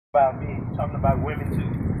About me, talking about women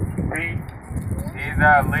too. Read. He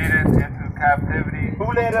that leadeth into captivity.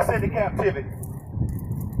 Who led us into captivity?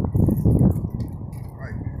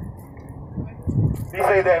 He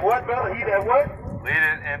say that what, brother? He that what?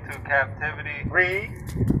 Leadeth into captivity. Read.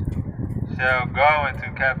 Shall go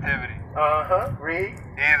into captivity. Read.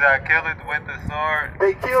 He that killeth with the sword.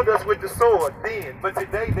 They killed us with the sword then, but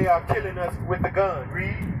today they are killing us with the gun.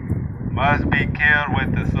 Read. Must be killed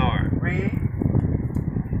with the sword. Read.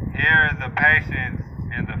 Here is the patience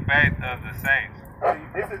and the faith of the saints. See,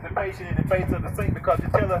 this is the patience and the faith of the saints, because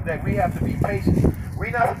it tells us that we have to be patient.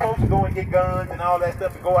 We're not supposed to go and get guns and all that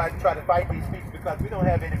stuff and go out and try to fight these people, because we don't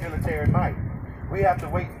have any military might. We have to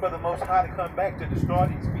wait for the Most High to come back to destroy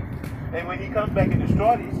these people. And when he comes back and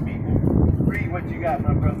destroy these people, read what you got,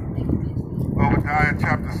 my brother. Obadiah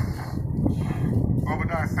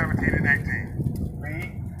 17 and 18.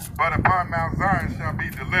 Read. But upon Mount Zion shall be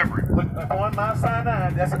deliverance. But upon Mount Sinai,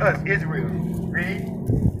 that's us, Israel. Read.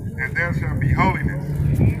 And there shall be holiness.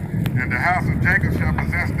 And the house of Jacob shall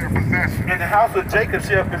possess their possession. And the house of Jacob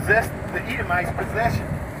shall possess the Edomites' possession.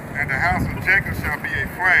 And the house of Jacob shall be a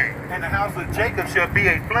flame. And the house of Jacob shall be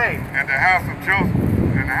a flame. And the house of Joseph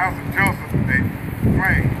a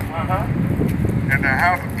flame. And the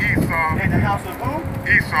house of Esau. And the house of who?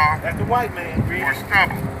 Esau. That's the white man. Read. For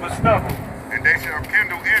stubble. For stubble. And they shall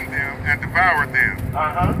kindle in them and devour them.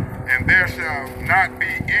 And there shall not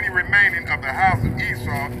be any remaining of the house of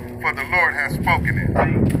Esau, for the Lord has spoken it.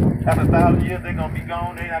 See, after 1,000 years, they're going to be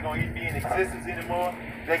gone. They're not going to be in existence anymore.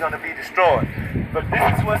 They're going to be destroyed. But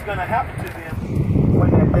this is what's going to happen to them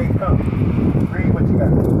when that day comes. Read what you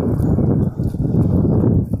got.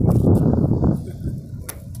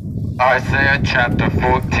 Isaiah chapter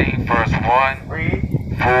 14, verse 1. Read.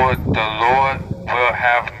 For the Lord will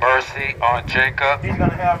have mercy on Jacob. He's going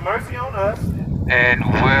to have mercy on us. And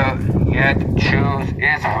will yet choose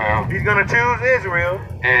Israel. He's going to choose Israel.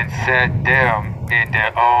 And set them in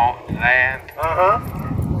their own land.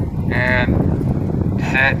 And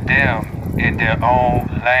set them in their own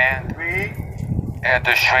land. Read. And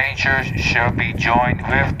the strangers shall be joined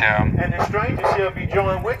with them. And the strangers shall be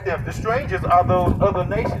joined with them. The strangers are those other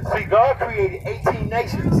nations. See, God created 18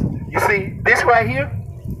 nations. You see, this right here,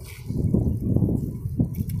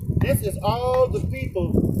 this is all the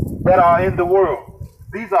people that are in the world.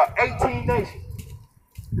 These are 18 nations.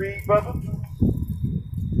 Read, brother.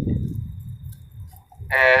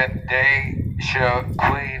 And they shall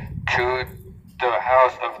cleave to the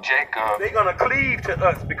house of Jacob. They're going to cleave to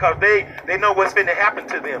us because they know what's going to happen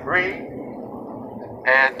to them. Read.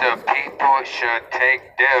 And the people shall take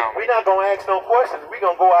them. We're not going to ask no questions. We're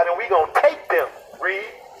going to go out and we're going to take them. Read.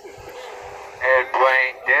 And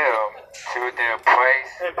bring them to their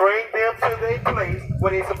place. And bring them to their place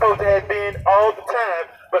where they're supposed to have been all the time.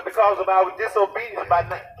 But because of our disobedience by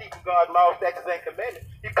not keeping God's laws, statutes, and commandments,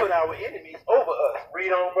 he put our enemies over us.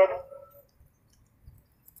 Read on, brother.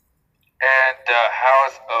 And the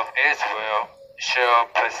house of Israel shall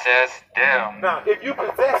possess them. Now, if you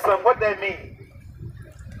possess something, what that means?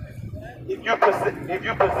 If you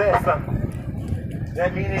possess something,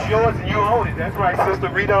 that means it's yours and you own it. That's right, sister.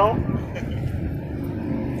 Read on.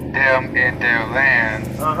 Them in their land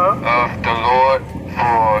of the Lord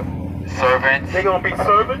for servants. They're going to be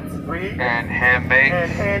servants. Read. And handmaids.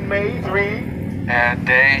 And handmaids. Read. And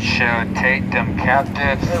they shall take them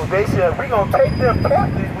captives. And we're going to take them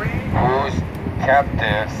captives. Read. Whose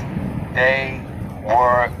captives they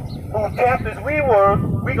were. Whose captives we were,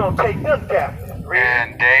 we're going to take them captives. Read.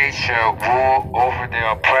 And they shall rule over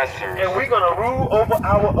their oppressors. And we're going to rule over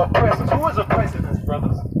our oppressors. Who is oppressing us,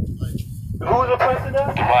 brothers? Who is oppressing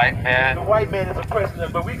us? The white man. The white man is oppressing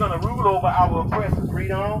us, but we're going to rule over our oppressors. Read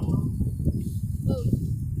on.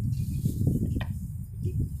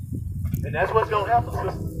 And that's what's going to happen,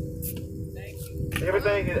 sister.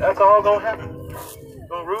 Everything, that's all going to happen. We're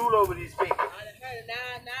going to rule over these people.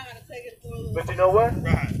 But you know what?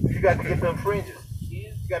 You got to get them fringes.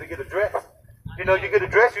 You got to get a dress. You know, you get a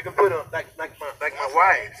dress, you can put on, like my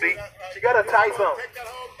wife. See, she got her tights on.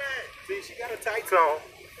 See, she got her tights on,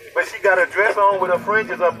 but she got her dress on with her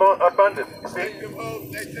fringes up under. See?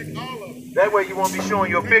 That way you won't be showing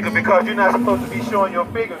your figure, because you're not supposed to be showing your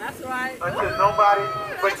figure. That's right. Until nobody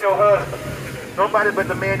but your husband. Nobody but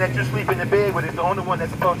the man that you sleep in the bed with is the only one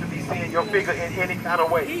that's supposed to be seeing your figure in any kind of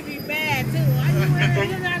way. He be mad too. Why you wearing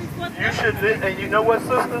you should listen, and you know what,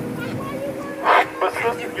 sister? But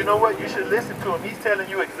sister, you know what? You should listen to him. He's telling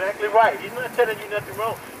you exactly right. He's not telling you nothing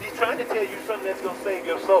wrong. He's trying to tell you something that's going to save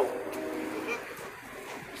your soul.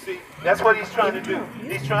 See, that's what he's trying to do.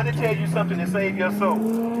 He's trying to tell you something to save your soul.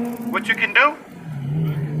 What you can do?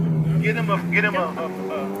 Get him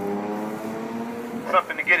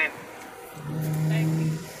something to get in.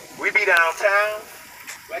 We be downtown,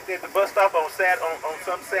 right there at the bus stop on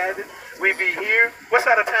some Saturdays. We be here. What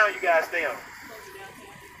side of town you guys stay on?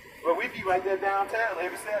 Well, we be right there downtown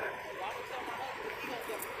every Saturday.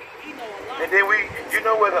 And then you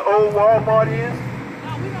know where the old Walmart is?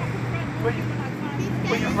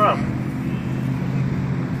 Where you from?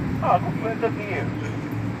 Oh, look here.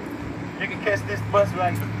 You can catch this bus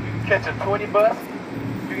right. You can catch a 20 bus.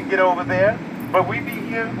 You can get over there. But we be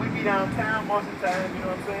here. We be downtown most of the time. You know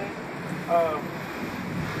what I'm saying?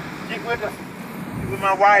 Get with us. With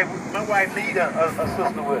my wife. My wife need a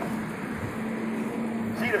sister with her.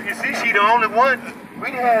 You see, she the only one.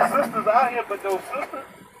 We had sisters out here, but those sisters,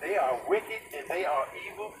 they are wicked and they are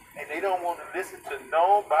evil and they don't want to listen to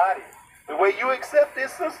nobody. The way you accept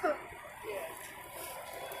this sister,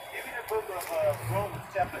 give me the book of Romans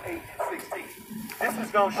chapter 8 and 16. This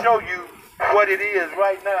is going to show you what it is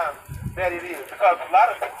right now that it is. Because a lot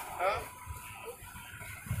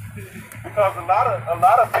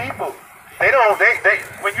of people, they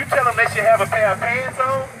when you tell them they should have a pair of pants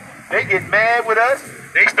on, they get mad with us.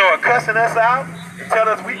 They start cussing us out and tell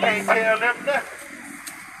us we can't tell them nothing.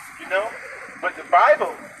 You know? But the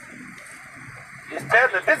Bible is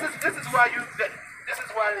telling us, this is why you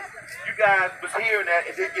guys was hearing that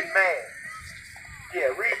and they get mad.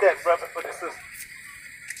 Yeah, read that, brother, for the sister.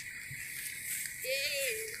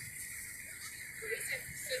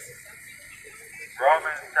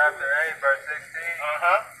 Romans chapter 8, verse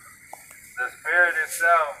 16. The Spirit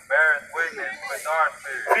itself beareth witness with our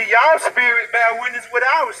spirit. See, y'all spirit bear witness with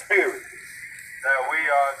our spirit. That we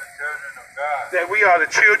are the children of God. That we are the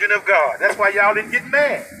children of God. That's why y'all didn't get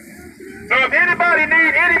mad. So if anybody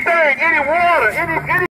need anything, any water, any